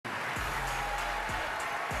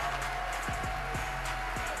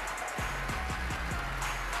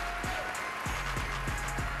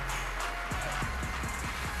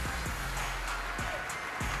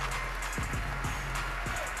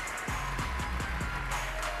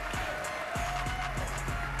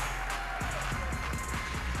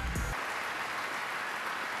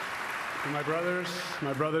My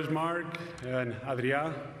brothers Mark and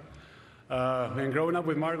Adrià. And growing up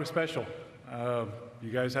with Mark was special.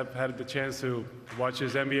 You guys have had the chance to watch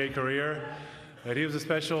his NBA career, but he was a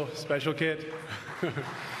special kid. You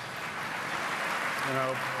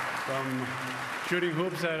know, from shooting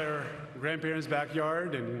hoops at our grandparents'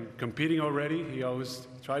 backyard and competing already, he always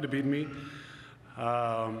tried to beat me.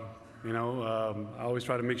 I always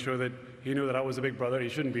try to make sure that he knew that I was a big brother. He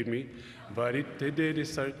shouldn't beat me, but he did. He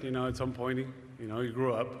started, at some point, he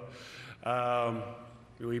grew up.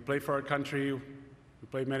 We played for our country. We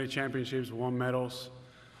played many championships, won medals.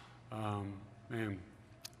 Man,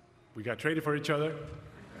 we got traded for each other.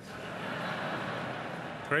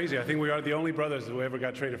 Crazy. I think we are the only brothers who ever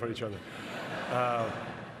got traded for each other.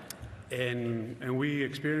 And we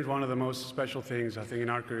experienced one of the most special things, I think, in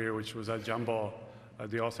our career, which was that jump ball at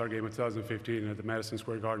the All-Star game of 2015 at the Madison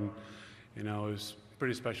Square Garden. It was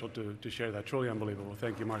pretty special to share that. Truly unbelievable.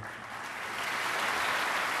 Thank you, Mark.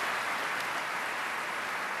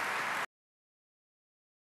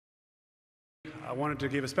 I wanted to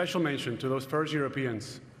give a special mention to those first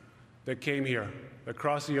Europeans that came here, that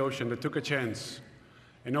crossed the ocean, that took a chance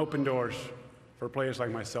and opened doors for players like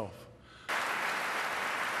myself.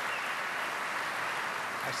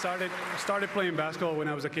 I started playing basketball when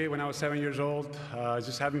I was a kid, when I was 7 years old,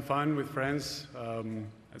 just having fun with friends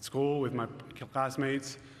at school, with my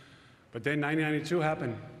classmates. But then 1992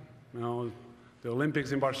 happened, the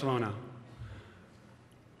Olympics in Barcelona.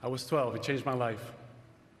 I was 12, it changed my life.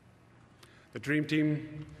 The Dream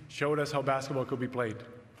Team showed us how basketball could be played.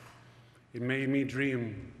 It made me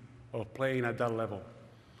dream of playing at that level,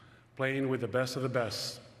 playing with the best of the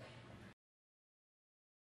best.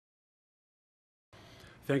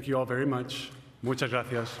 Thank you all very much. Muchas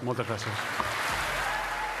gracias. Muchas gracias.